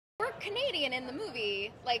Canadian in the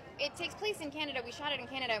movie. Like, it takes place in Canada. We shot it in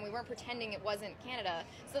Canada, and we weren't pretending it wasn't Canada.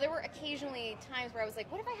 So there were occasionally times where I was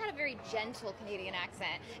like, what if I had a very gentle Canadian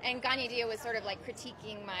accent? And Ganya Dia was sort of like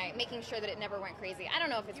critiquing making sure that it never went crazy. I don't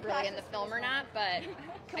know if it's really in the film or not, but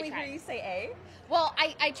Can we hear you say A? Well,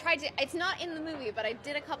 I tried to, it's not in the movie, but I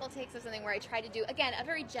did a couple takes of something where I tried to do, again, a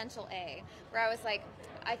very gentle A, where I was like,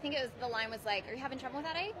 I think it was, the line was like, are you having trouble with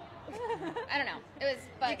that A? I don't know. It was,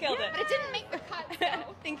 but, You killed it. But it didn't make the cut,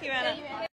 so. Thank you, Anna.